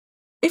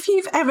If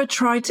you've ever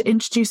tried to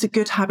introduce a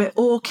good habit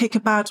or kick a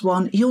bad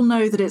one, you'll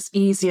know that it's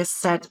easier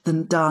said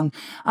than done.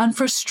 And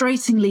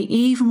frustratingly,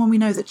 even when we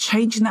know that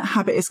changing that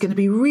habit is going to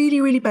be really,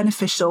 really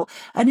beneficial,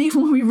 and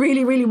even when we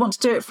really, really want to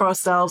do it for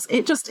ourselves,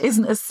 it just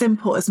isn't as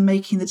simple as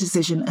making the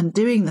decision and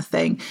doing the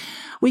thing.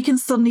 We can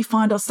suddenly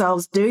find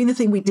ourselves doing the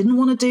thing we didn't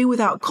want to do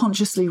without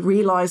consciously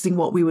realizing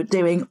what we were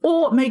doing,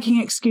 or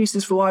making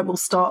excuses for why we'll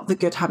start the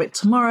good habit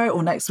tomorrow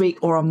or next week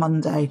or on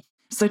Monday.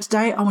 So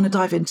today I want to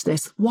dive into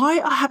this.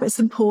 Why are habits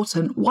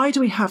important? Why do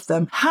we have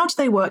them? How do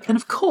they work? And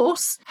of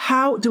course,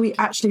 how do we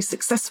actually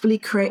successfully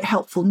create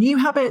helpful new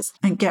habits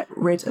and get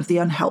rid of the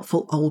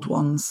unhelpful old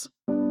ones?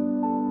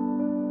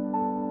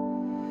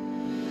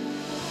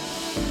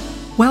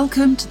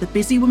 Welcome to the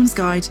Busy Woman's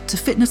Guide to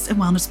Fitness and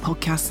Wellness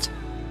podcast,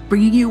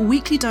 bringing you a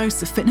weekly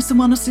dose of fitness and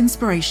wellness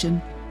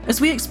inspiration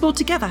as we explore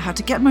together how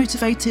to get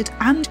motivated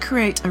and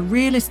create a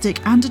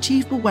realistic and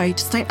achievable way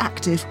to stay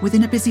active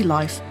within a busy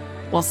life,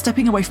 while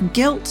stepping away from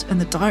guilt and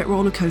the diet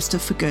roller coaster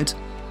for good.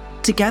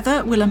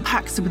 Together, we'll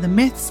unpack some of the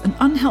myths and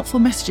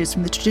unhelpful messages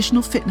from the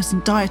traditional fitness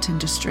and diet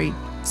industry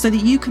so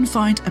that you can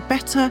find a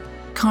better,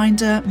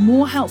 kinder,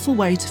 more helpful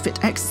way to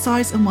fit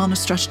exercise and wellness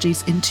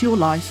strategies into your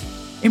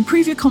life,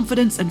 improve your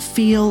confidence and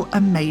feel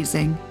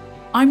amazing.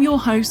 I'm your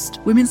host,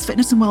 women's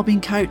fitness and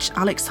wellbeing coach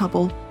Alex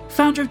Hubble,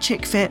 founder of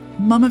ChickFit,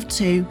 mum of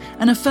two,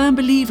 and a firm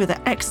believer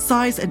that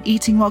exercise and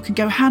eating well can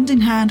go hand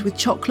in hand with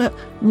chocolate,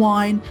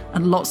 wine,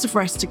 and lots of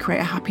rest to create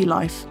a happy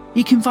life.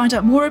 You can find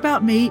out more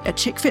about me at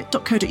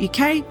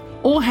chickfit.co.uk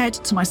or head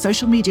to my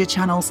social media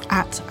channels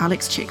at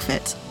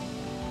AlexChickFit.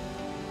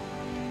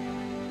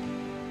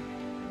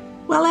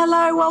 Well,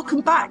 hello,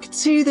 welcome back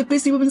to the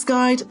Busy Woman's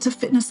Guide to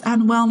Fitness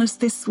and Wellness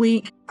this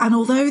week. And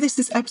although this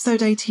is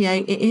episode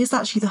 88, it is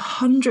actually the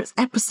 100th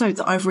episode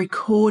that I've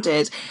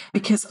recorded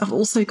because I've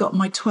also got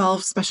my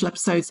 12 special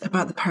episodes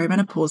about the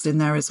perimenopause in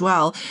there as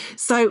well.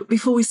 So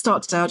before we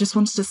start today, I just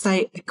wanted to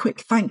say a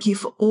quick thank you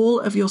for all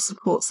of your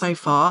support so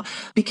far,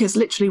 because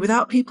literally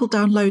without people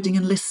downloading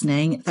and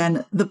listening,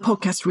 then the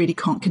podcast really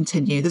can't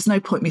continue. There's no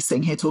point me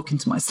sitting here talking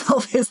to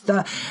myself, is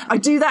there? I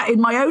do that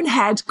in my own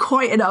head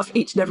quite enough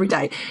each and every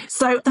day.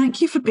 So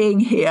thank you for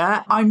being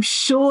here. I'm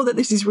sure that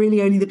this is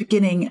really only the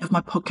beginning of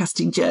my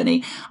podcasting journey.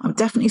 I'm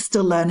definitely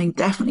still learning,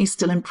 definitely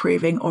still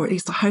improving, or at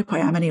least I hope I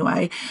am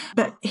anyway.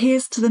 But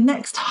here's to the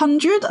next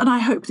 100, and I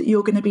hope that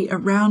you're going to be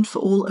around for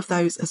all of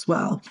those as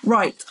well.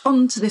 Right,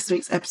 on to this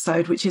week's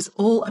episode, which is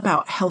all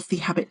about healthy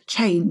habit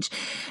change.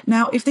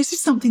 Now, if this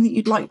is something that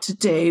you'd like to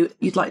do,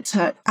 you'd like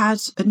to add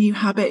a new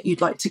habit,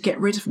 you'd like to get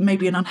rid of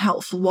maybe an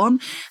unhelpful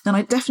one, then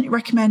I definitely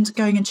recommend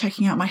going and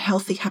checking out my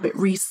Healthy Habit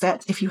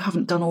Reset if you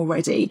haven't done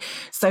already.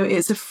 So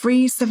it's a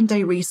free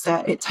 7-day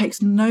reset. It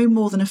takes no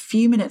more than a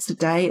few minutes a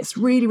day. It's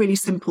really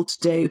simple to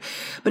do,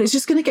 but it's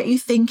just going to get you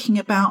thinking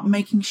about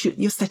making sure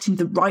you're setting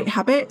the right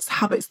habits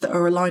that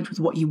are aligned with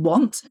what you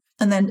want,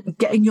 and then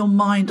getting your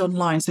mind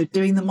online. So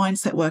doing the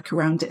mindset work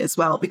around it as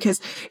well, because,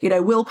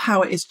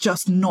 willpower is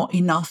just not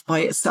enough by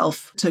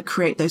itself to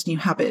create those new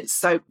habits.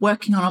 So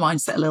working on our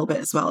mindset a little bit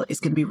as well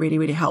is going to be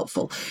really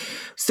helpful.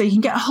 So you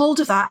can get a hold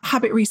of that,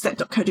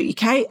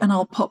 habitreset.co.uk, and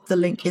I'll pop the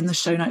link in the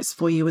show notes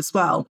for you as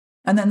well.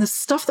 And then the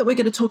stuff that we're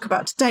going to talk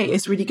about today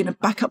is really going to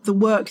back up the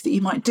work that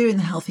you might do in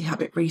the Healthy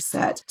Habit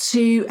Reset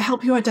to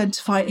help you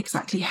identify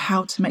exactly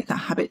how to make that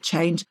habit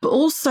change, but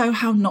also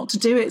how not to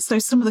do it. So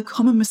some of the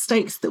common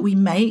mistakes that we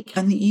make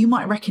and that you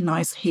might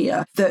recognize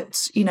here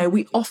that,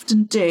 we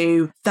often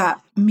do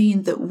that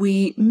mean that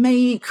we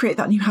may create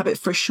that new habit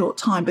for a short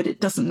time, but it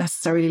doesn't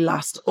necessarily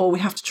last, or we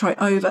have to try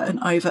over and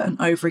over and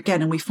over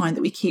again. And we find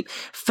that we keep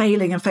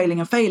failing on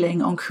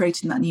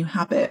creating that new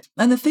habit.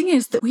 And the thing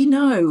is that we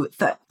know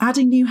that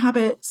adding new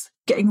habits,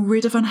 getting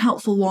rid of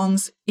unhelpful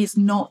ones is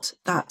not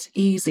that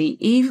easy.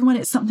 Even when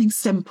it's something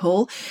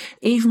simple,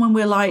 even when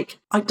we're like,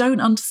 I don't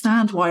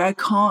understand why I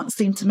can't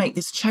seem to make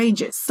this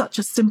change. It's such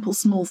a simple,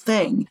 small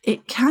thing.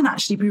 It can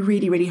actually be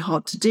really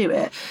hard to do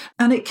it.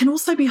 And it can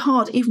also be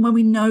hard even when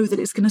we know that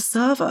it's going to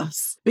serve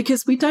us,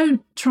 because we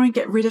don't try and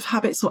get rid of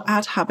habits or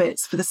add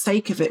habits for the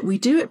sake of it. We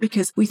do it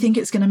because we think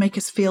it's going to make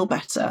us feel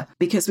better,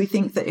 because we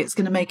think that it's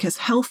going to make us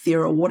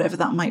healthier or whatever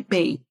that might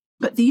be.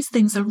 But these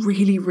things are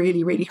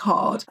really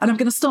hard. And I'm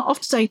going to start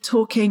off today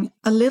talking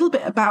a little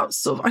bit about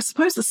I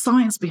suppose the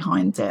science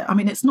behind it. I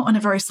mean, it's not in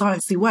a very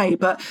sciencey way,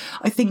 but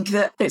I think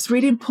that it's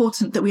really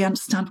important that we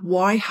understand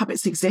why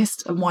habits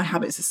exist and why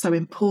habits are so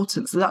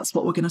important. So that's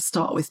what we're going to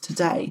start with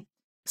today.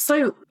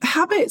 So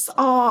habits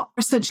are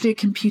essentially a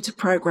computer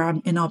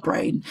program in our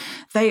brain.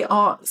 They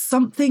are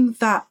something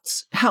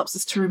that helps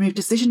us to remove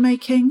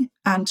decision-making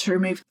and to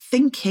remove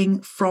thinking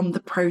from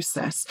the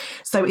process.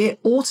 So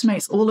it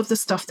automates all of the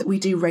stuff that we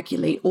do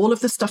regularly, all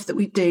of the stuff that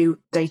we do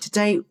day to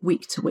day,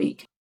 week to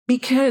week.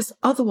 Because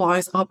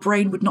otherwise our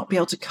brain would not be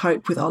able to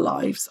cope with our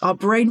lives. Our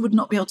brain would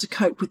not be able to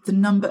cope with the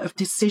number of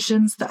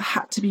decisions that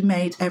had to be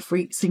made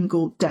every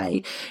single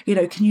day.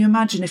 Can you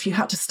imagine if you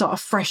had to start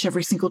afresh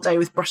every single day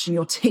with brushing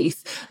your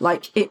teeth?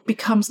 Like, it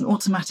becomes an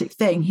automatic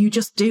thing. You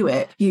just do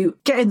it. You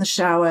get in the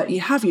shower,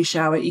 you have your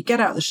shower, you get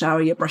out of the shower,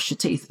 you brush your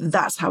teeth.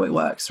 That's how it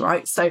works,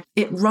 right? So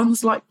it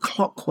runs like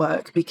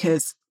clockwork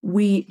because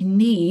we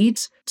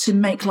need to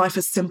make life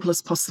as simple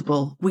as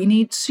possible. We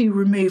need to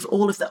remove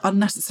all of the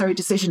unnecessary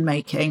decision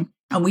making.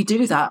 And we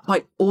do that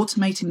by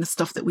automating the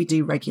stuff that we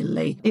do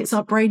regularly. It's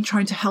our brain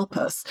trying to help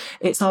us.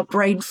 It's our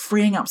brain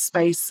freeing up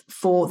space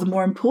for the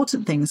more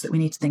important things that we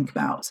need to think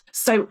about.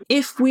 So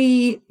if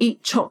we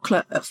eat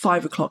chocolate at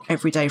 5 o'clock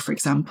every day, for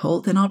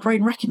example, then our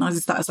brain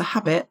recognizes that as a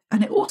habit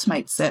and it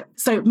automates it.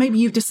 So maybe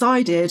you've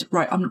decided,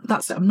 right,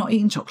 that's it. I'm not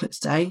eating chocolate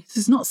today. This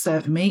is not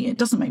serving me. It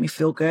doesn't make me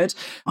feel good.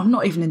 I'm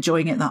not even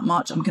enjoying it that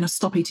much. I'm going to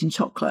stop eating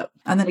chocolate.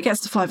 And then it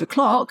gets to 5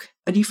 o'clock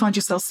and you find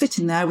yourself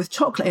sitting there with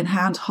chocolate in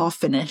hand, half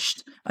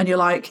finished. And you're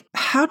like,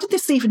 how did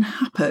this even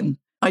happen?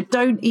 I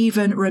don't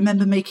even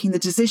remember making the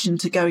decision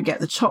to go and get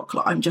the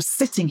chocolate. I'm just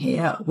sitting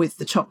here with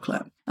the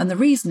chocolate. And the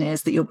reason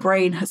is that your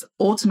brain has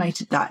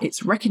automated that.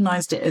 It's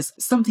recognized it as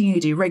something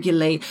you do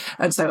regularly.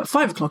 And so at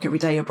 5 o'clock every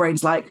day, your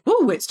brain's like,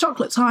 oh, it's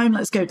chocolate time.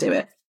 Let's go do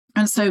it.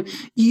 And so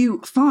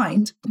you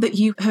find that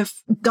you have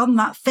done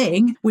that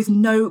thing with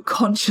no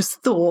conscious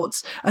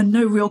thought and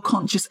no real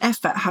conscious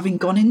effort having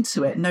gone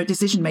into it, no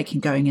decision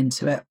making going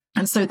into it.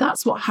 And so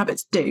that's what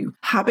habits do.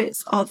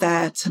 Habits are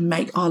there to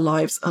make our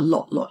lives a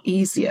lot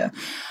easier.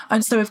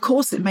 And so, of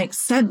course, it makes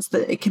sense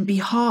that it can be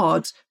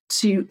hard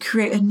to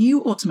create a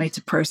new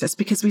automated process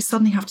because we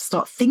suddenly have to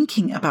start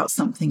thinking about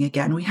something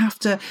again. We have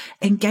to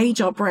engage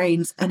our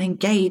brains and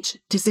engage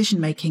decision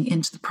making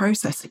into the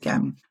process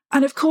again.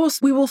 And of course,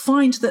 we will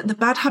find that the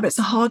bad habits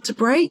are hard to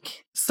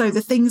break. So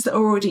the things that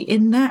are already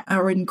in there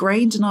are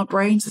ingrained in our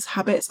brains as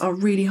habits are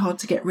really hard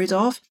to get rid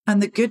of.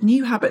 And the good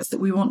new habits that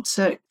we want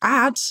to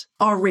add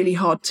are really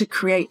hard to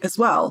create as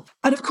well.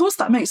 And of course,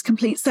 that makes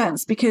complete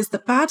sense because the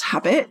bad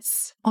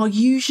habits are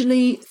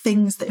usually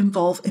things that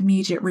involve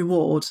immediate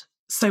reward.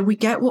 So we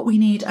get what we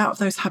need out of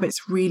those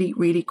habits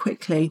really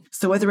quickly.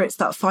 So whether it's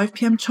that 5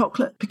 p.m.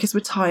 chocolate because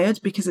we're tired,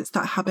 because it's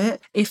that habit,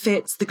 if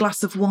it's the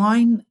glass of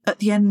wine at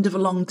the end of a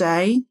long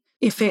day,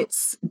 if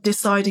it's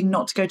deciding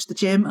not to go to the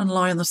gym and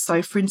lie on the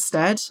sofa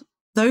instead,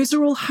 those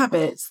are all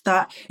habits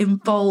that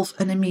involve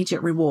an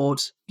immediate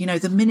reward. You know,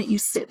 the minute you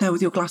sit there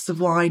with your glass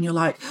of wine, you're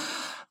like,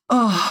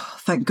 oh,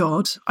 thank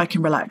God, I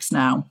can relax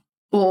now.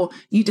 Or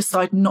you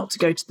decide not to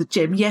go to the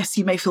gym. Yes,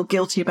 you may feel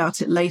guilty about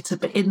it later,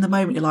 but in the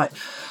moment you're like,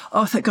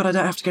 oh, thank God I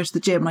don't have to go to the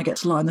gym and I get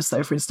to lie on the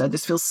sofa instead.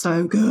 This feels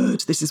so good.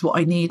 This is what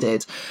I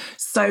needed.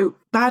 So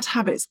bad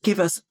habits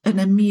give us an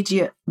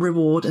immediate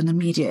reward, an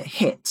immediate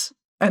hit.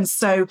 And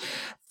so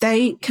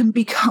they can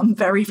become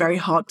very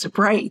hard to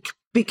break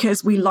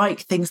because we like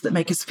things that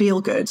make us feel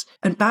good.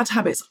 And bad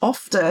habits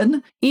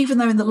often, even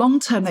though in the long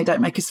term they don't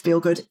make us feel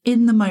good,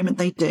 in the moment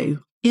they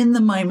do. In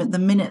the moment, the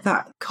minute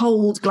that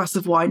cold glass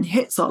of wine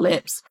hits our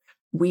lips,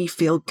 we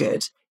feel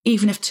good.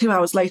 Even if 2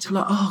 hours later,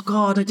 we're like, oh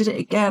God, I did it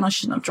again. I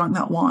shouldn't have drunk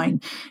that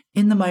wine.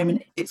 In the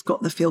moment, it's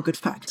got the feel good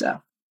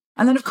factor.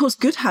 And then, of course,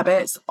 good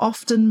habits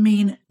often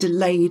mean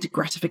delayed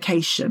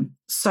gratification.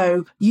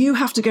 So you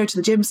have to go to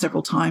the gym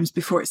several times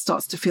before it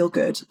starts to feel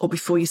good or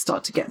before you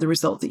start to get the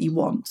result that you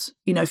want.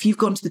 You know, if you've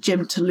gone to the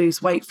gym to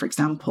lose weight, for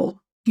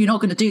example, you're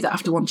not going to do that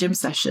after one gym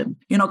session.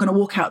 You're not going to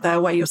walk out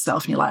there, weigh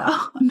yourself, and you're like,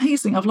 oh,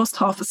 amazing, I've lost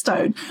half a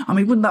stone. I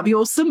mean, wouldn't that be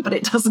awesome? But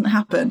it doesn't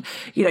happen.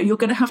 You know, you're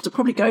going to have to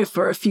probably go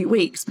for a few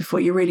weeks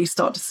before you really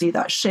start to see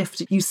that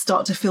shift. You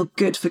start to feel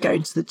good for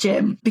going to the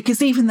gym.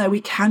 Because even though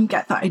we can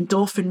get that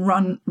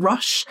endorphin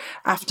rush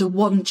after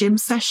one gym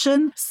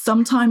session,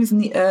 sometimes in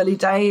the early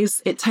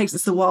days, it takes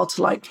us a while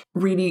to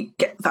really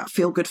get that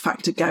feel good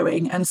factor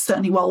going. And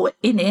certainly while we're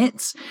in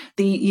it,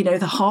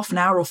 the half an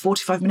hour or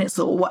 45 minutes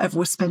or whatever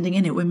we're spending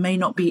in it, we may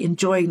not be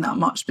enjoying that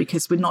much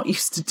because we're not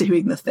used to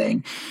doing the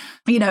thing.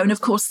 And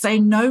of course,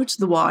 saying no to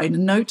the wine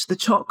and no to the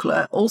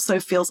chocolate also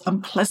feels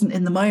unpleasant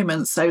in the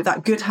moment. So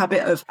that good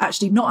habit of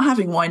actually not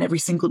having wine every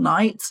single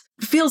night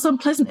feels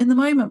unpleasant in the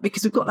moment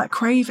because we've got that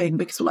craving,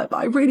 because we're like, but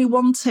I really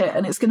want it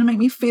and it's going to make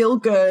me feel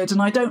good and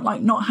I don't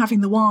like not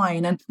having the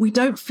wine. And we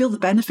don't feel the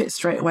benefit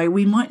straight away.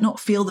 We might not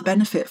feel the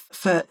benefit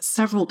for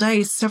several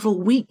days, several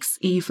weeks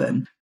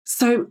even.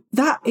 So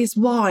that is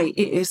why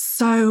it is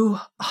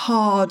so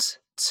hard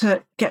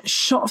to get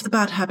shot of the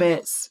bad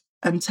habits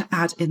and to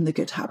add in the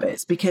good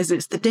habits, because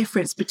it's the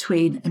difference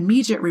between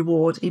immediate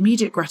reward,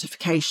 immediate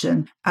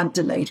gratification, and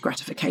delayed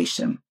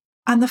gratification.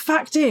 And the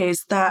fact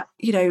is that,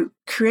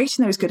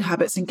 creating those good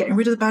habits and getting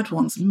rid of the bad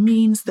ones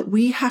means that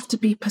we have to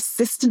be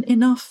persistent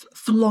enough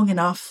for long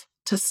enough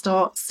to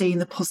start seeing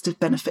the positive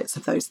benefits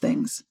of those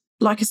things.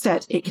 Like I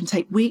said, it can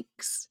take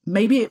weeks,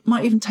 maybe it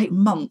might even take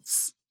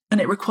months,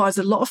 and it requires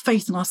a lot of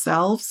faith in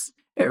ourselves.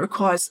 It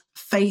requires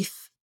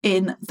faith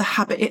in the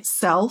habit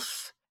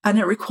itself, and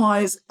it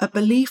requires a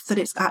belief that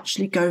it's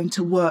actually going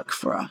to work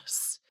for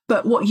us.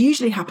 But what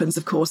usually happens,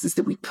 of course, is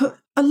that we put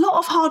a lot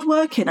of hard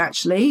work in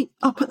actually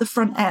up at the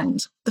front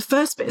end. The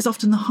first bit is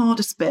often the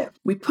hardest bit.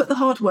 We put the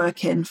hard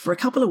work in for a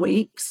couple of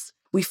weeks,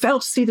 we fail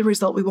to see the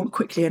result we want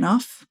quickly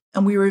enough,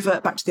 and we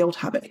revert back to the old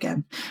habit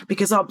again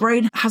because our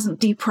brain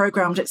hasn't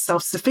deprogrammed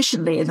itself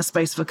sufficiently in the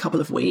space of a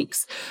couple of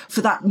weeks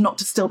for that not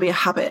to still be a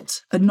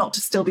habit and not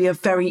to still be a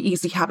very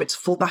easy habit to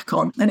fall back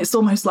on. And it's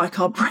almost like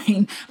our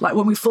brain, like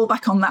when we fall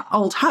back on that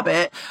old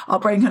habit, our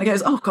brain kind of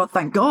goes, oh God,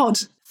 thank God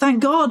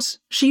Thank God,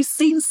 she's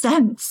seen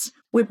sense.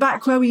 We're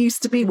back where we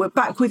used to be. We're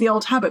back with the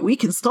old habit. We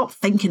can stop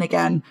thinking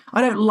again.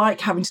 I don't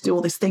like having to do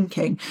all this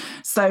thinking.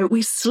 So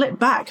we slip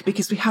back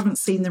because we haven't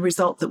seen the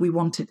result that we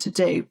wanted to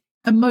do.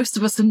 And most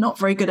of us are not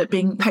very good at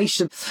being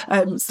patient.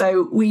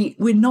 So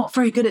we're not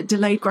very good at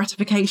delayed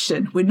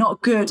gratification. We're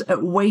not good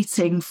at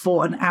waiting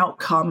for an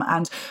outcome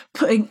and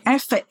putting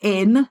effort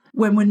in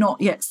when we're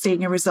not yet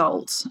seeing a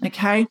result.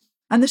 Okay.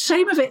 And the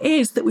shame of it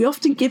is that we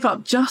often give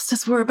up just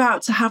as we're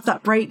about to have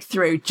that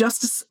breakthrough,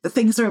 just as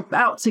things are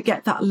about to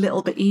get that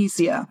little bit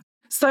easier.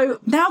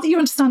 So now that you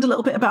understand a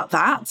little bit about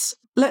that,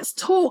 let's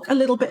talk a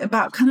little bit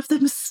about kind of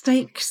the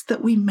mistakes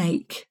that we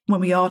make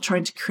when we are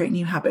trying to create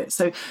new habits.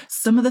 So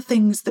some of the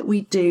things that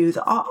we do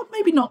that are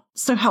maybe not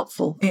so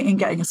helpful in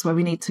getting us where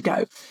we need to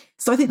go.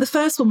 So I think the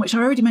first one, which I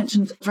already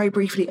mentioned very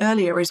briefly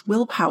earlier, is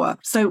willpower.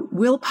 So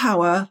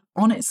willpower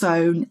on its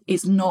own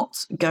is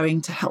not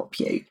going to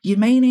help you. You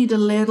may need a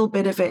little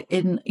bit of it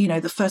in,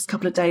 the first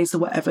couple of days or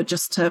whatever,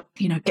 just to,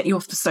 get you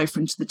off the sofa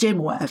into the gym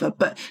or whatever.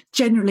 But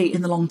generally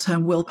in the long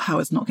term,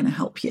 willpower is not going to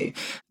help you.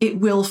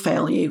 It will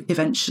fail you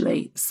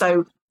eventually.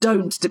 So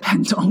don't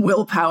depend on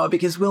willpower,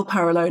 because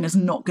willpower alone is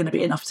not going to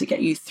be enough to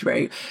get you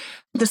through.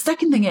 The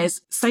second thing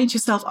is saying to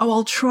yourself,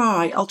 I'll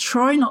try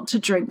not to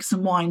drink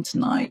some wine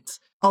tonight.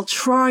 I'll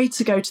try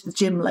to go to the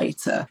gym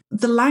later.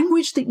 The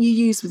language that you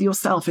use with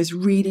yourself is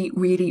really,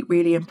 really,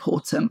 really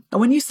important.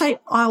 And when you say,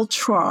 I'll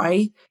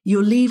try,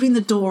 you're leaving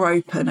the door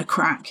open a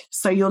crack.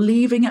 So you're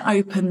leaving it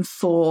open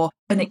for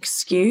an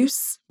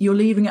excuse. You're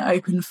leaving it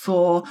open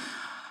for,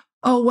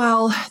 oh,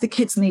 well, the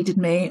kids needed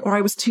me, or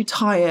I was too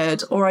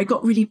tired, or I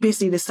got really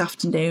busy this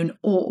afternoon,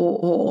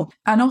 or.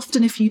 And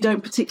often if you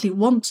don't particularly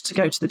want to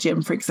go to the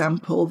gym, for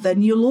example,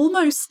 then you'll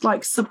almost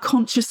like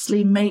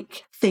subconsciously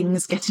make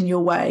things get in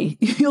your way.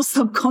 You'll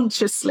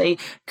subconsciously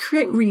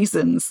create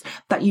reasons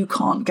that you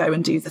can't go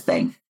and do the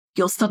thing.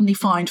 You'll suddenly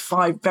find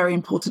 5 very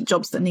important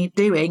jobs that need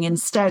doing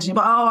instead. You're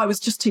like, I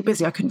was just too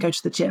busy. I couldn't go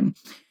to the gym.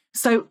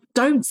 So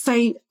don't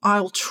say,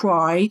 I'll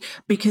try,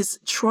 because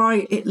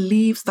try, it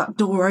leaves that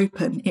door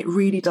open. It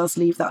really does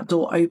leave that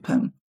door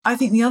open. I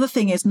think the other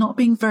thing is not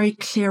being very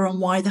clear on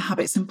why the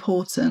habit's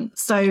important.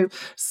 So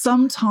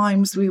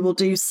sometimes we will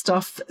do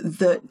stuff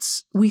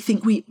that we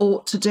think we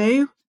ought to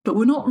do, but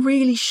we're not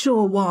really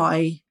sure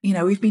why.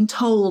 We've been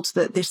told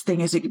that this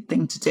thing is a good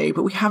thing to do,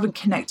 but we haven't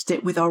connected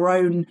it with our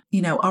own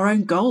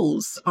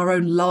goals, our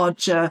own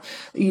larger,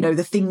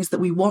 the things that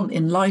we want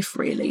in life,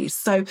 really.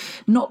 So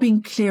not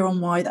being clear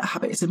on why that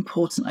habit is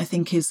important, I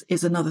think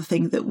is another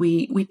thing that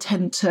we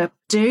tend to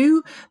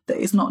do that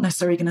is not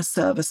necessarily going to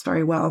serve us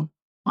very well.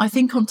 I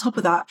think on top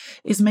of that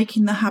is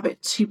making the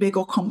habit too big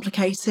or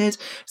complicated.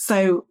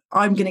 So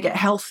I'm going to get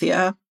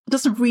healthier. It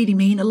doesn't really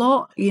mean a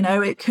lot.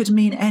 It could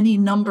mean any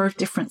number of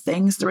different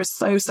things. There are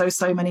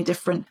so many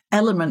different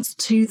elements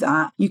to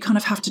that. You kind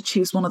of have to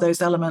choose one of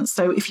those elements.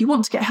 So if you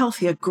want to get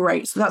healthier,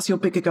 great. So that's your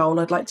bigger goal.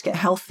 I'd like to get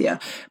healthier.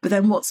 But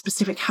then what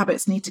specific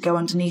habits need to go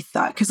underneath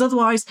that? Because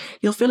otherwise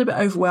you'll feel a bit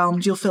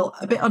overwhelmed. You'll feel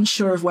a bit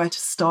unsure of where to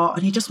start,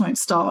 and you just won't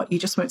start. You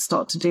just won't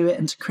start to do it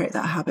and to create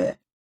that habit.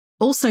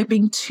 Also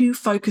being too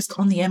focused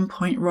on the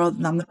endpoint rather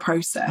than the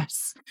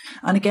process.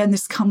 And again,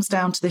 this comes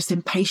down to this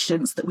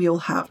impatience that we all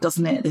have,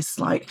 doesn't it? This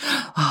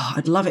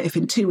I'd love it if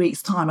in 2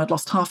 weeks' time I'd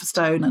lost half a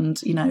stone and,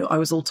 I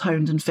was all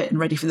toned and fit and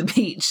ready for the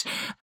beach.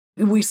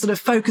 We sort of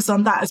focus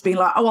on that as being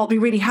like, I'll be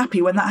really happy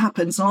when that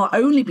happens, and I'll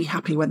only be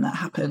happy when that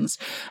happens.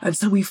 And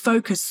so we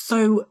focus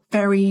so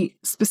very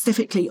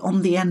specifically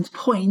on the end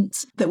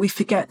point that we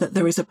forget that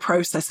there is a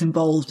process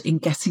involved in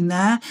getting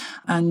there.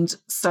 And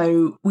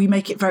so we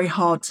make it very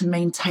hard to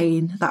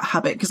maintain that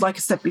habit. Because like I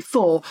said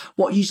before,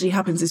 what usually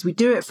happens is we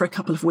do it for a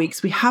couple of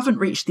weeks. We haven't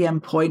reached the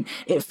end point.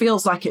 It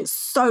feels like it's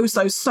so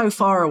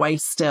far away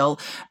still.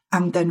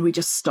 And then we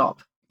just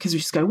stop. Because we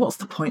just go, what's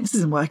the point? This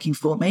isn't working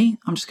for me.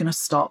 I'm just going to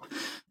stop.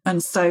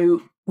 And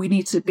so we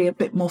need to be a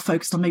bit more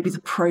focused on maybe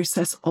the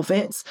process of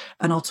it.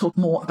 And I'll talk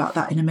more about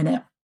that in a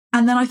minute.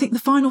 And then I think the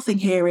final thing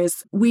here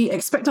is we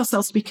expect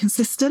ourselves to be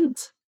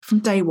consistent from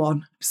day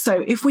one.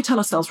 So if we tell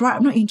ourselves, right,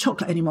 I'm not eating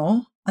chocolate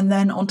anymore, and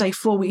then on day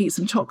 4 we eat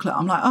some chocolate,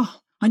 I'm like,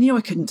 I knew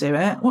I couldn't do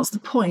it. What's the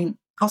point?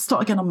 I'll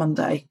start again on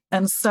Monday.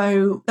 And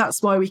so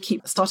that's why we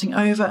keep starting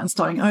over and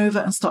starting over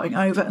and starting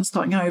over and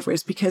starting over,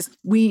 is because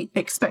we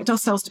expect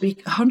ourselves to be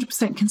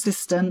 100%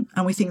 consistent.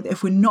 And we think that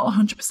if we're not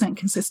 100%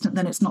 consistent,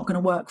 then it's not going to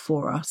work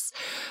for us.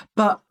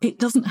 But it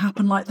doesn't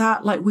happen like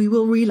that. Like, we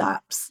will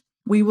relapse.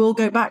 We will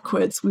go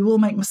backwards. We will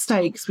make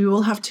mistakes. We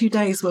will have 2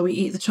 days where we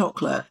eat the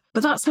chocolate.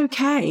 But that's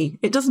okay.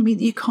 It doesn't mean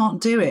that you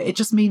can't do it. It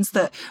just means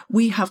that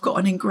we have got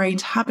an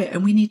ingrained habit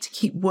and we need to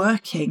keep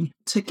working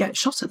to get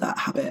shot at that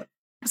habit.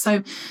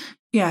 So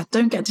yeah,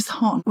 don't get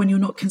disheartened when you're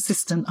not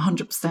consistent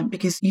 100%,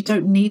 because you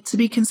don't need to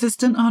be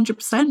consistent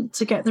 100%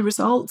 to get the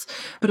results.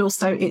 But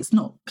also it's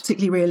not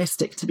particularly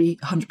realistic to be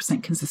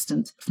 100%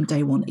 consistent from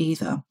day one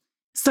either.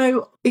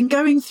 So in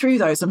going through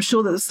those, I'm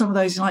sure that there's some of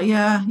those you're like,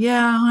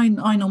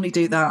 I normally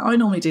do that. I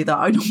normally do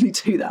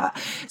that.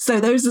 So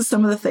those are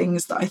some of the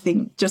things that I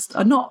think just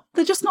are not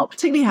they're just not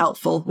particularly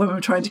helpful when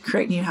we're trying to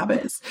create new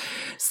habits.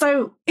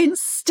 So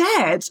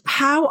instead,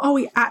 how are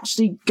we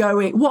actually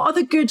going? What are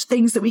the good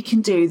things that we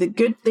can do, the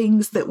good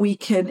things that we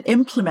can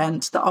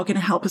implement that are going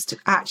to help us to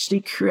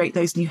actually create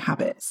those new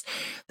habits?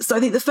 So I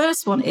think the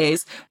first one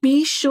is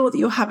be sure that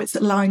your habits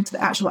align to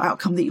the actual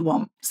outcome that you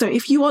want. So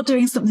if you are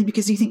doing something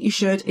because you think you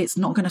should, it's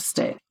not going to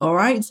stick, all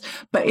right?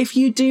 But if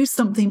you do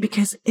something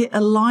because it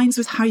aligns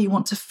with how you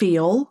want to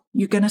feel,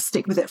 you're going to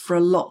stick with it for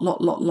a lot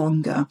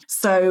longer.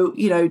 So,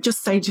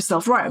 just say to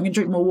yourself, right, I'm going to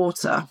drink more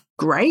water.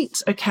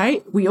 Great.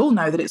 Okay. We all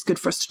know that it's good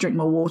for us to drink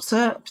more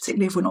water,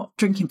 particularly if we're not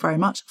drinking very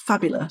much.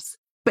 Fabulous.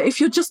 But if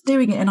you're just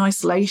doing it in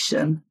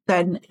isolation,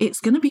 then it's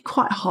going to be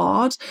quite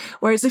hard.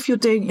 Whereas if you're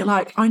doing it, you're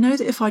like, I know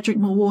that if I drink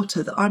more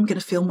water, that I'm going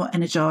to feel more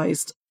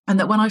energized. And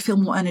that when I feel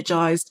more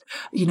energized,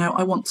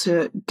 I want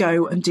to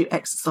go and do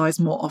exercise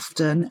more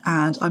often,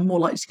 and I'm more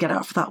likely to get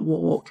out for that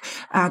walk,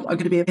 and I'm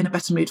going to be in a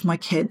better mood for my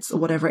kids or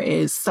whatever it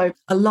is. So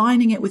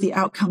aligning it with the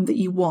outcome that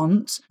you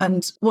want.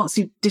 And once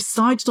you've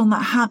decided on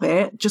that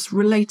habit, just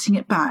relating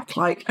it back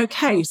like,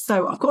 okay,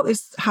 so I've got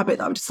this habit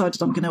that I've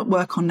decided I'm going to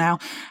work on now.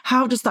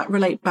 How does that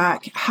relate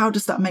back? How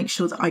does that make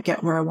sure that I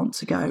get where I want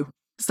to go?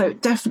 So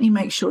definitely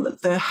make sure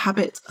that the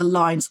habit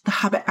aligns, the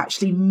habit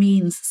actually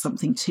means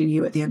something to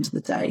you at the end of the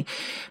day.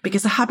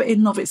 Because a habit in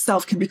and of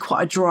itself can be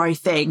quite a dry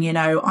thing.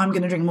 I'm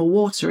going to drink more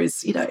water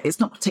is, it's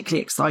not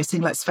particularly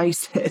exciting, let's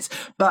face it.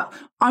 But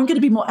I'm going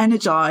to be more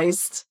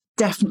energized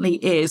definitely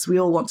is. We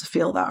all want to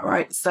feel that,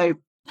 right? So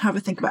have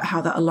a think about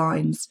how that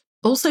aligns.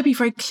 Also be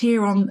very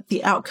clear on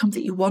the outcome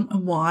that you want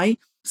and why.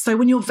 So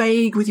when you're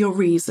vague with your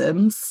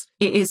reasons,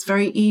 it is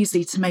very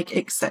easy to make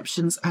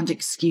exceptions and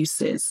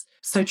excuses.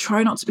 So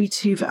try not to be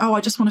too,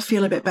 I just want to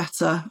feel a bit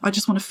better. I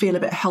just want to feel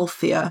a bit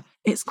healthier.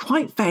 It's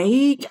quite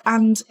vague,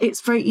 and it's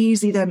very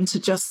easy then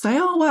to just say,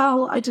 oh,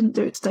 well, I didn't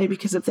do it today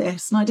because of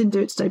this, and I didn't do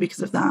it today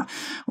because of that.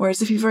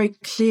 Whereas if you're very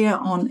clear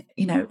on,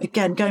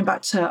 again, going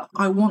back to,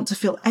 I want to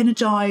feel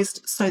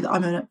energized so that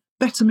I'm in a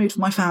better mood for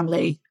my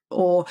family,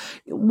 or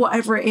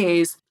whatever it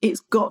is, it's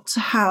got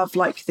to have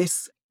like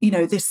this,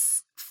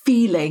 this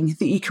feeling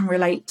that you can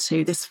relate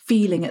to, this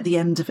feeling at the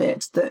end of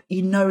it that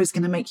is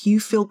going to make you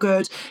feel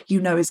good,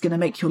 is going to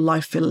make your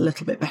life feel a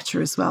little bit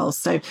better as well.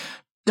 So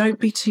don't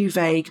be too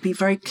vague. Be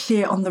very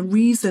clear on the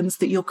reasons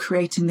that you're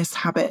creating this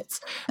habit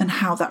and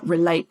how that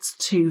relates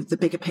to the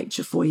bigger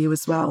picture for you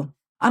as well.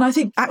 And I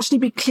think actually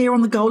be clear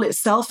on the goal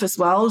itself as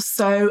well.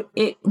 So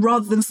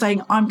rather than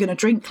saying, I'm going to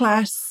drink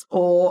less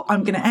or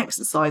I'm going to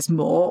exercise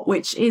more,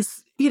 which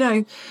is,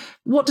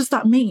 what does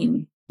that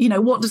mean?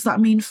 What does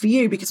that mean for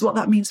you? Because what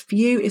that means for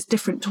you is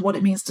different to what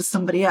it means to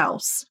somebody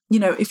else.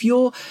 If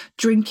you're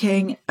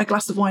drinking a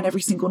glass of wine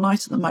every single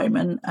night at the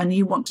moment and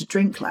you want to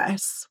drink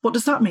less, what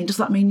does that mean? Does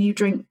that mean you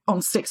drink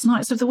on 6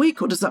 nights of the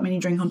week, or does that mean you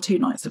drink on 2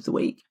 nights of the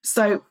week?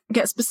 So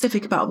get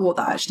specific about what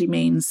that actually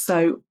means.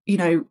 So,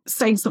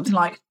 saying something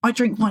like, I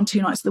drink wine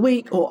 2 nights of the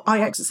week, or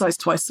I exercise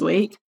twice a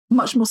week,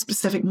 much more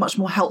specific, much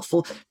more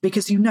helpful,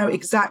 because you know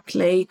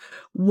exactly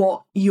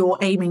what you're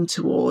aiming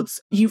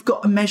towards. You've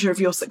got a measure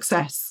of your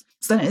success.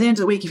 So then at the end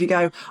of the week, if you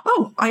go,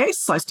 oh, I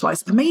exercise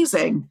twice,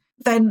 amazing,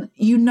 then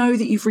you know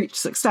that you've reached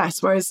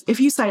success. Whereas if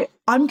you say,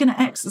 I'm going to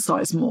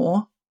exercise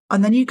more,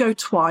 and then you go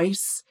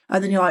twice,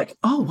 and then you're like,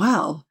 oh,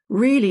 well,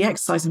 really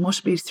exercising more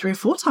should be 3 or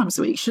 4 times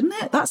a week, shouldn't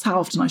it? That's how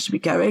often I should be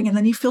going. And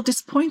then you feel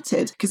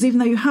disappointed because even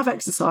though you have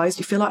exercised,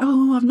 you feel like,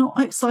 oh, I've not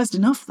exercised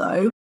enough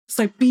though.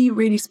 So be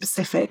really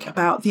specific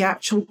about the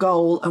actual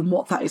goal and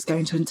what that is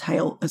going to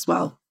entail as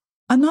well.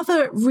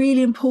 Another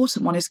really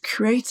important one is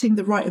creating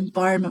the right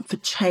environment for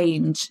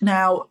change.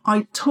 Now,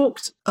 I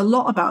talked a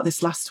lot about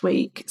this last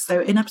week.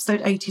 So in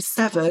episode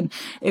 87,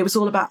 it was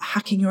all about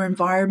hacking your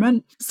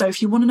environment. So if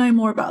you want to know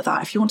more about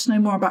that, if you want to know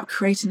more about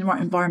creating the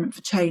right environment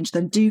for change,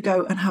 then do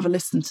go and have a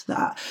listen to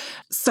that.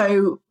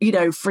 So,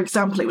 for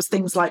example, it was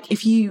things like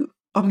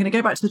I'm going to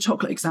go back to the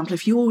chocolate example.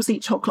 If you always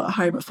eat chocolate at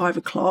home at 5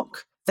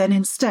 o'clock, then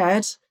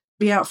instead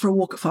be out for a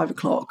walk at 5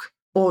 o'clock,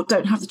 or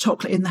don't have the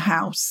chocolate in the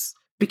house.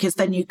 Because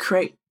then you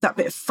create that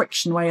bit of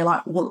friction where you're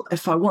like, well,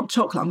 if I want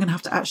chocolate, I'm going to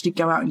have to actually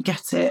go out and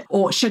get it,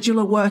 or schedule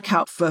a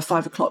workout for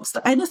 5 o'clock. So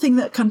anything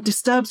that kind of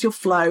disturbs your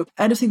flow,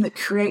 anything that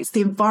creates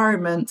the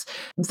environment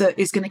that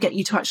is going to get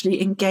you to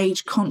actually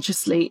engage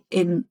consciously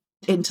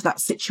into that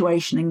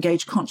situation,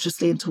 engage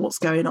consciously into what's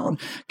going on.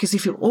 Because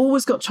if you've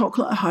always got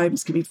chocolate at home,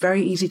 it's going to be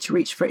very easy to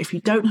reach for it. If you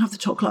don't have the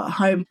chocolate at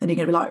home, then you're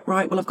going to be like,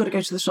 right, well, I've got to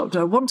go to the shop.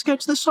 Do I want to go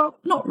to the shop?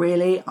 Not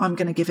really. I'm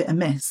going to give it a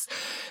miss.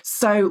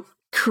 So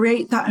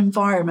create that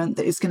environment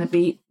that is going to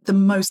be the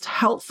most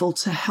helpful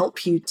to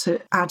help you to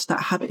add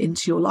that habit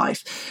into your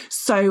life.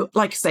 So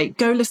like I say,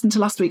 go listen to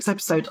last week's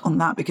episode on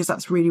that, because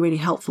that's really, really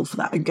helpful for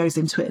that and goes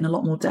into it in a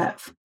lot more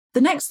depth.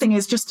 The next thing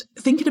is just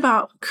thinking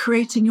about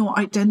creating your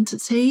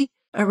identity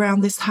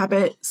around this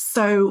habit.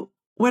 So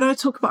when I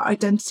talk about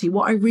identity,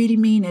 what I really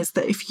mean is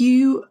that if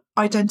you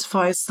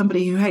identify as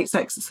somebody who hates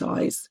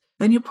exercise,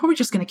 then you're probably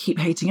just going to keep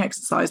hating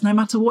exercise. No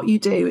matter what you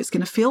do, it's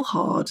going to feel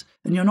hard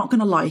and you're not going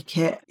to like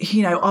it.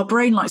 Our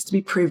brain likes to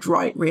be proved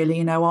right,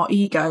 really. Our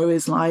ego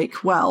is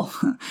like, well,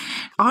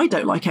 I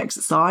don't like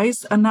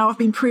exercise and now I've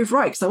been proved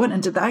right because I went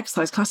and did the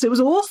exercise class. It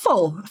was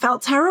awful. I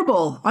felt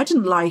terrible. I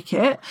didn't like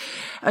it.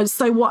 And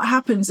so what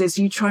happens is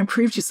you try and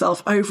prove to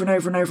yourself over and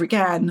over and over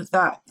again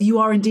that you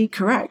are indeed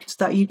correct,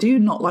 that you do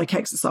not like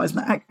exercise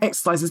and that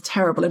exercise is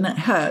terrible and it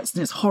hurts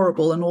and it's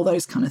horrible and all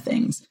those kind of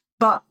things.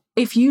 But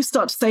if you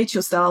start to say to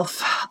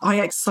yourself, I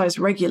exercise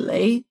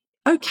regularly,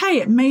 okay,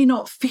 it may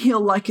not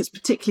feel like it's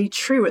particularly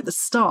true at the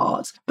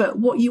start, but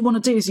what you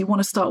want to do is you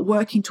want to start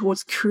working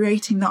towards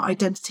creating that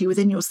identity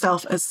within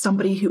yourself as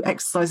somebody who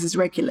exercises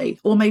regularly,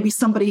 or maybe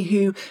somebody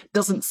who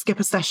doesn't skip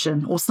a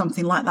session or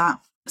something like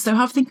that. So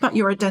have a think about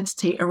your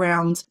identity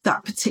around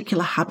that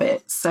particular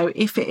habit. So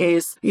if it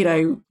is,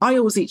 I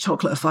always eat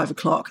chocolate at 5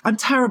 o'clock. I'm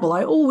terrible.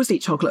 I always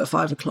eat chocolate at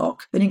 5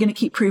 o'clock. Then you're going to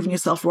keep proving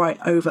yourself right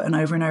over and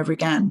over and over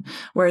again.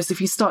 Whereas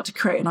if you start to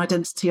create an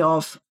identity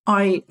of,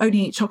 I only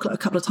eat chocolate a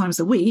couple of times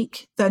a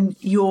week, then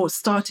you're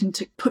starting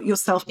to put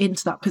yourself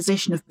into that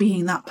position of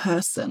being that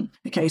person.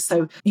 Okay,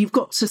 so you've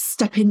got to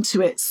step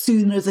into it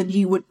sooner than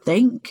you would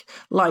think.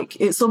 Like,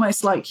 it's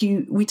almost like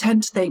we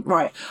tend to think,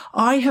 right,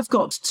 I have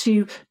got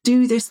to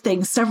do this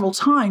thing several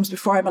times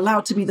before I'm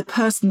allowed to be the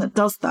person that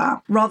does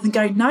that, rather than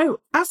going, no,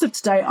 as of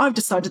today, I've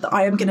decided that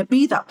I am going to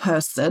be that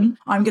person.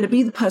 I'm going to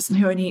be the person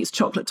who only eats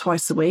chocolate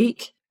twice a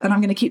week. And I'm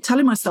going to keep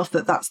telling myself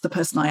that that's the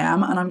person I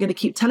am. And I'm going to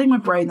keep telling my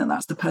brain that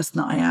that's the person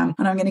that I am.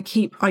 And I'm going to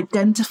keep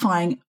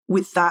identifying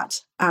with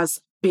that as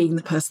being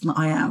the person that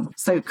I am.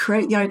 So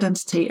create the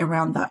identity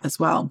around that as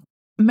well.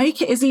 Make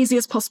it as easy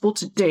as possible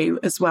to do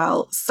as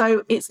well.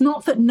 So it's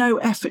not that no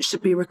effort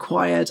should be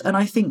required. And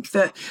I think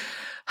that,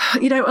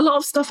 a lot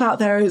of stuff out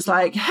there is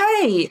like,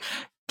 hey,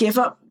 give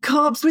up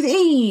carbs with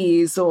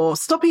ease, or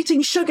stop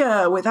eating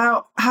sugar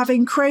without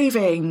having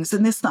cravings,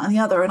 and this, that, and the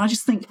other. And I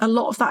just think a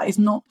lot of that is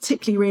not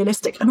particularly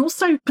realistic, and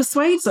also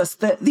persuades us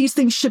that these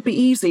things should be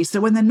easy.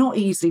 So when they're not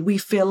easy, we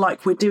feel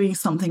like we're doing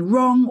something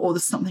wrong or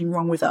there's something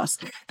wrong with us.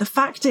 The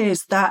fact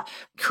is that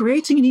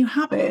creating a new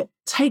habit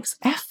takes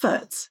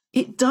effort.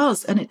 It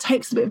does. And it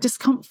takes a bit of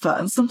discomfort.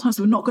 And sometimes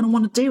we're not going to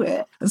want to do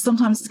it. And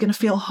sometimes it's going to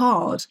feel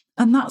hard.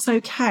 And that's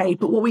okay.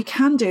 But what we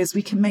can do is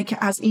we can make it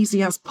as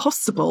easy as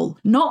possible.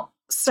 Not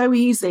so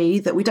easy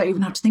that we don't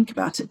even have to think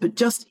about it, but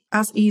just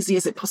as easy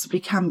as it possibly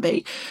can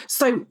be.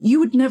 So you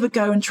would never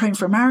go and train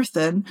for a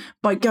marathon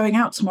by going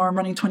out tomorrow and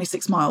running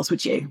 26 miles,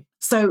 would you?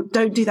 So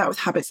don't do that with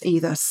habits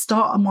either.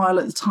 Start a mile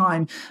at a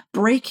time,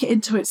 break it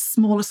into its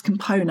smallest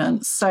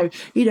components. So,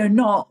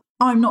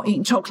 I'm not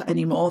eating chocolate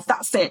anymore.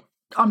 That's it.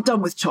 I'm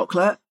done with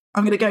chocolate.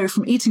 I'm going to go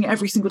from eating it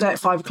every single day at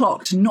 5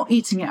 o'clock to not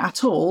eating it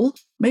at all.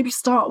 Maybe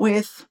start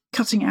with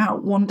cutting it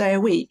out 1 day a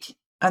week,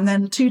 and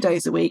then 2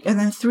 days a week, and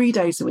then 3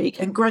 days a week,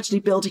 and gradually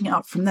building it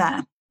up from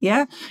there.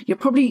 Yeah, you're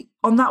probably,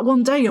 on that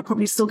one day, you're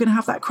probably still going to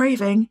have that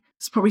craving.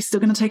 It's probably still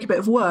going to take a bit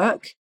of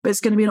work, but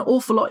it's going to be an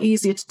awful lot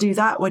easier to do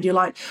that when you're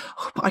like,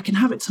 but I can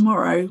have it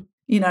tomorrow.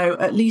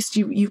 At least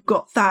you've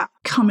got that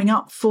coming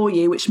up for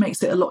you, which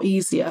makes it a lot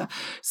easier.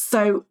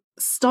 So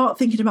start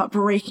thinking about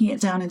breaking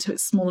it down into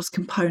its smallest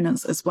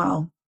components as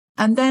well.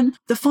 And then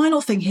the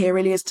final thing here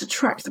really is to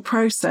track the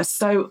process.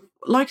 So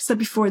like I said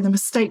before, the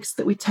mistakes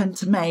that we tend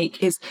to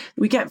make is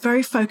we get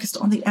very focused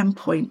on the end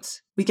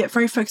point. We get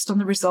very focused on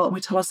the result and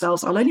we tell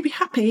ourselves, I'll only be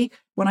happy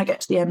when I get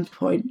to the end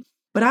point.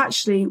 But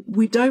actually,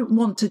 we don't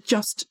want to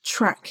just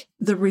track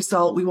the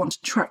result. We want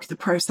to track the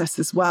process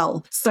as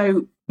well.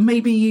 So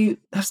maybe you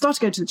have started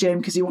to go to the gym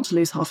because you want to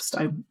lose half a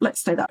stone.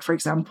 Let's say that, for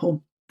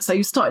example. So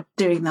you started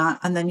doing that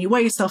and then you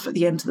weigh yourself at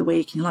the end of the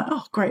week and you're like,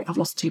 oh, great, I've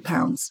lost 2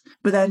 pounds.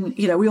 But then,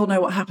 we all know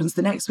what happens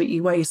the next week.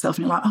 You weigh yourself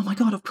and you're like, oh my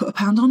God, I've put a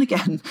pound on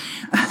again.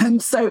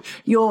 And so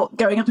you're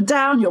going up and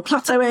down, you're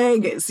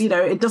plateauing. It's,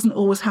 it doesn't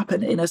always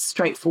happen in a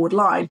straightforward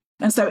line.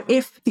 And so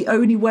if the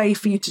only way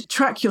for you to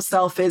track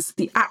yourself is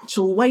the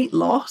actual weight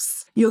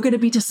loss, you're going to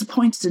be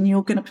disappointed and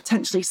you're going to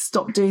potentially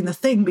stop doing the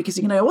thing because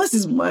you're going to go, this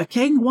isn't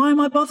working. Why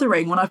am I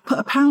bothering when I've put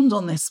a pound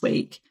on this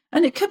week?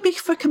 And it could be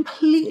for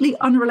completely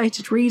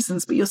unrelated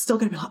reasons, but you're still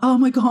going to be like, oh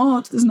my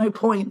God, there's no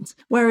point.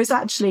 Whereas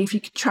actually, if you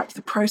could track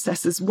the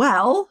process as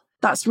well,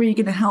 that's really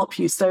going to help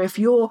you. So if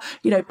you're,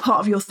 part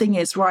of your thing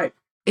is, right,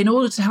 in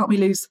order to help me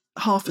lose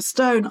half a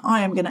stone, I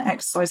am going to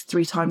exercise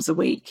 3 times a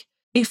week.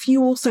 If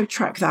you also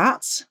track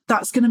that,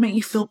 that's going to make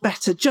you feel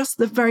better. Just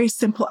the very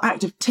simple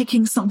act of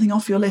ticking something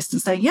off your list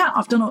and saying, yeah,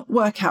 I've done a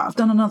workout, I've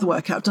done another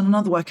workout, I've done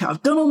another workout,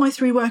 I've done all my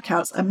 3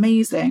 workouts,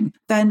 amazing.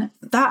 Then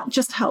that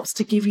just helps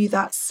to give you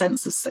that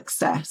sense of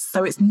success.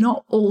 So it's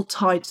not all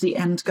tied to the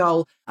end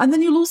goal. And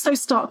then you'll also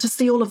start to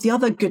see all of the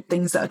other good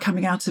things that are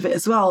coming out of it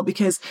as well,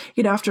 because,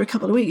 after a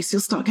couple of weeks,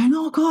 you'll start going,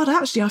 oh God,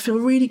 actually, I feel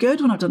really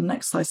good when I've done an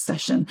exercise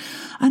session.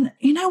 And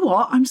you know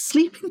what? I'm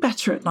sleeping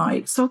better at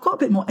night. So I've got a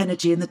bit more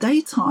energy in the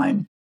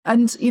daytime.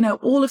 And,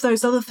 all of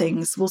those other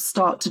things will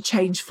start to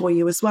change for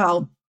you as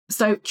well.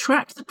 So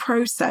track the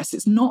process.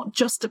 It's not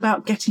just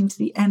about getting to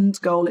the end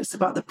goal. It's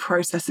about the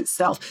process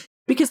itself.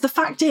 Because the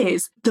fact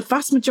is, the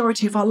vast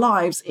majority of our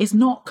lives is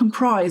not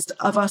comprised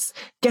of us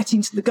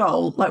getting to the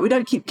goal. Like, we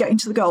don't keep getting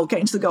to the goal,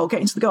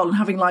 and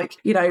having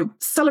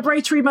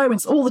celebratory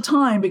moments all the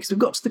time because we've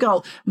got to the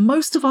goal.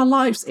 Most of our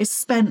lives is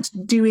spent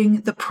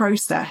doing the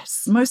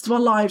process. Most of our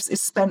lives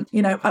is spent,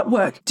 at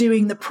work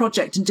doing the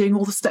project and doing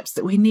all the steps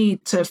that we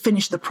need to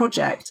finish the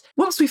project.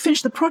 Once we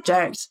finish the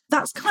project,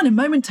 that's kind of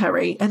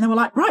momentary. And then we're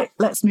like, right,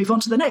 let's move on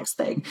to the next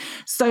thing.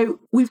 So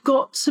we've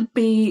got to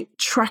be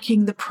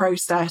tracking the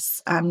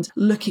process and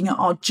looking at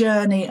our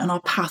journey and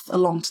our path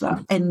along to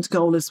that end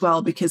goal as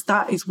well, because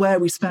that is where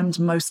we spend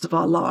most of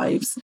our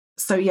lives.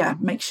 So yeah,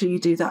 make sure you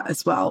do that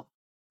as well.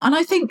 And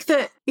I think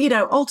that,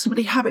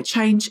 ultimately habit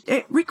change,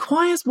 it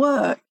requires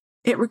work.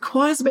 It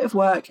requires a bit of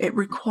work. It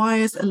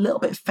requires a little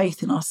bit of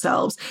faith in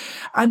ourselves.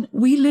 And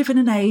we live in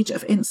an age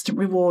of instant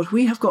reward.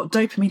 We have got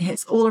dopamine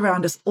hits all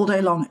around us all day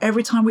long.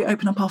 Every time we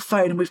open up our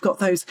phone and we've got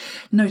those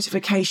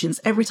notifications,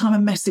 every time a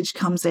message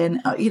comes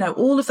in,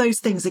 all of those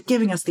things are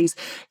giving us these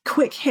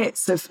quick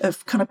hits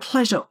of kind of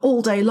pleasure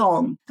all day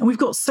long. And we've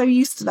got so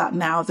used to that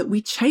now that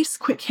we chase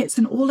quick hits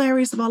in all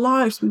areas of our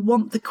lives. We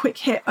want the quick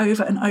hit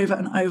over and over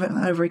and over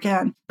and over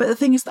again. But the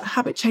thing is that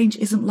habit change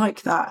isn't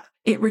like that.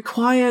 It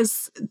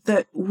requires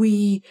that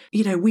we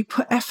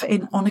put effort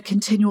in on a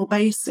continual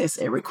basis.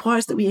 It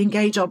requires that we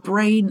engage our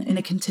brain in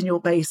a continual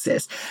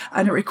basis.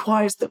 And it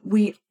requires that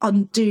we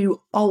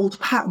undo old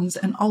patterns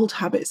and old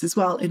habits as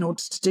well in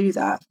order to do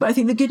that. But I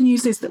think the good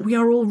news is that we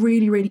are all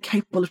really, really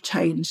capable of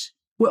change.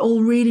 We're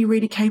all really,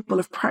 really capable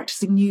of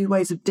practicing new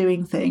ways of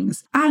doing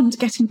things and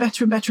getting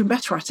better and better and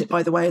better at it,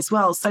 by the way, as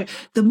well. So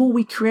the more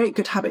we create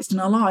good habits in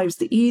our lives,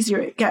 the easier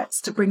it gets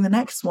to bring the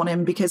next one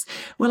in, because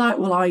we're like,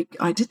 well,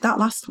 I did that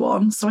last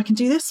one, so I can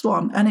do this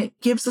one. And it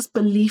gives us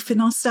belief in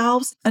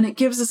ourselves, and it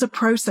gives us a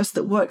process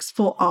that works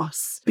for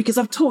us. Because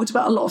I've talked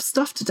about a lot of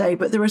stuff today,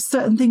 but there are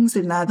certain things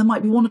in there. There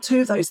might be one or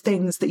two of those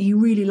things that you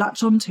really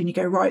latch onto and you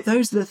go, right,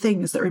 those are the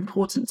things that are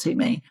important to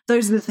me.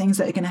 Those are the things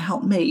that are going to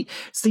help me.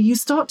 So you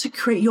start to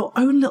create your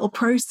own little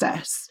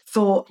process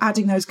for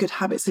adding those good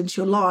habits into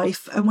your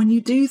life. And when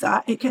you do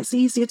that, it gets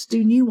easier to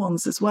do new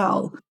ones as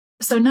well.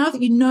 So now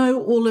that you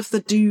know all of the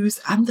do's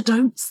and the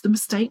don'ts, the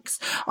mistakes,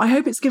 I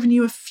hope it's given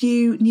you a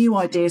few new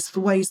ideas for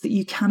ways that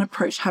you can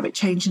approach habit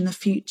change in the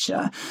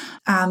future.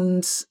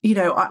 And,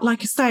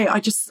 like I say,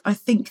 I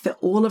think that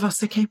all of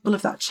us are capable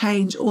of that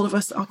change. All of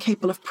us are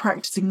capable of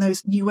practicing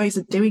those new ways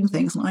of doing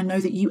things. And I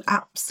know that you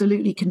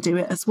absolutely can do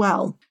it as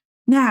well.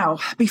 Now,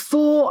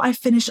 before I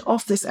finish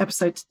off this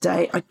episode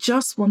today, I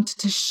just wanted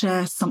to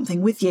share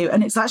something with you.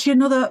 And it's actually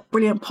another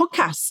brilliant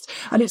podcast.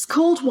 And it's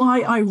called Why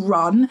I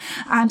Run.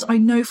 And I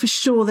know for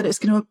sure that it's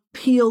going to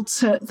appeal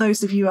to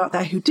those of you out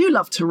there who do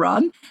love to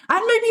run,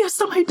 and maybe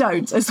some who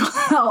don't as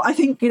well. I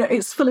think,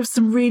 it's full of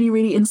some really,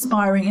 really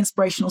inspiring,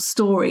 inspirational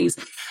stories.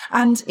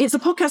 And it's a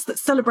podcast that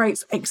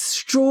celebrates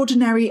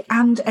extraordinary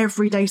and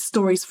everyday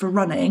stories for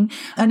running.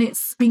 And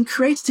it's been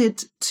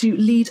created to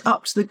lead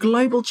up to the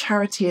global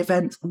charity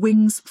event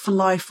Wings for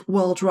Life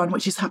World Run,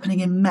 which is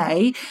happening in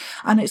May.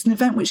 And it's an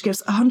event which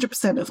gives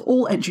 100% of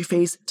all entry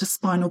fees to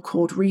spinal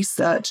cord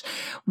research.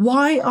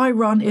 Why I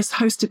Run is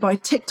hosted by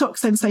TikTok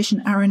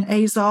sensation Aaron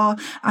Azar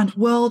and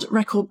world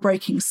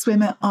record-breaking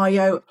swimmer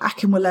Ayo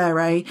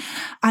Akinwolere.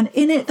 And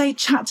in it, they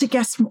chat to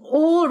guests from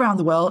all around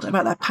the world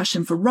about their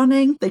passion for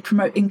running. They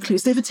promote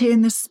inclusivity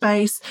in this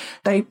space.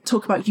 They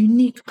talk about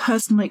unique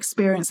personal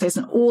experiences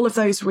and all of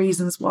those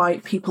reasons why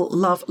people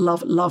love,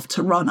 love, love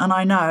to run. And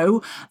I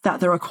know that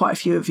there are quite a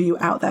few of you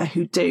out there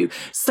who do.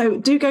 So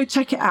do go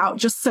check it out.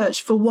 Just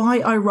search for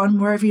Why I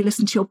Run wherever you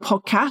listen to your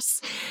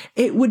podcasts.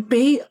 It would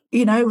be,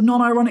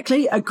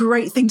 non-ironically, a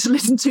great thing to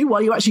listen to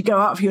while you actually go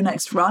out for your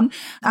next run.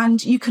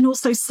 And you can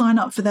also sign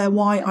up for their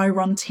Why I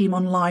Run team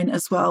online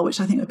as well, which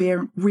I think would be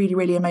a really,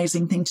 really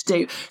amazing thing to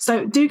do.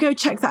 So do go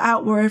check that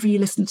out wherever you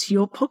listen to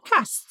your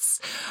podcasts.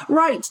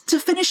 Right, to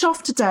finish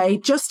off today,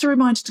 just a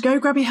reminder to go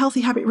grab your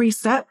Healthy Habit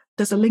Reset.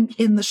 There's a link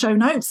in the show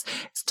notes.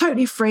 It's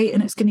totally free,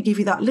 and it's going to give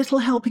you that little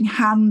helping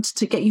hand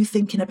to get you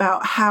thinking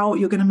about how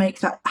you're going to make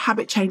that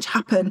habit change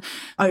happen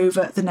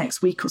over the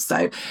next week or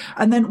so.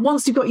 And then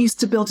once you've got used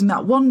to building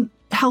that one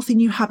healthy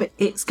new habit,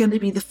 it's going to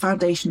be the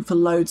foundation for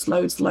loads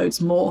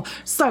more.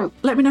 So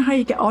let me know how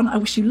you get on. I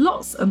wish you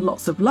lots and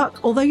lots of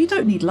luck, although you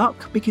don't need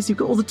luck because you've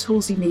got all the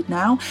tools you need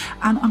now.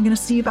 And I'm going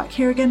to see you back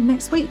here again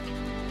next week.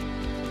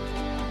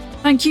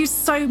 Thank you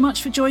so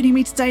much for joining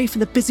me today for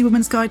the Busy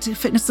Woman's Guide to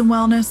Fitness and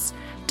Wellness.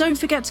 Don't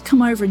forget to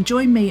come over and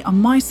join me on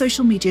my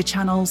social media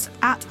channels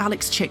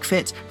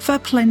 @AlexChickFit for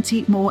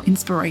plenty more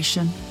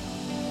inspiration.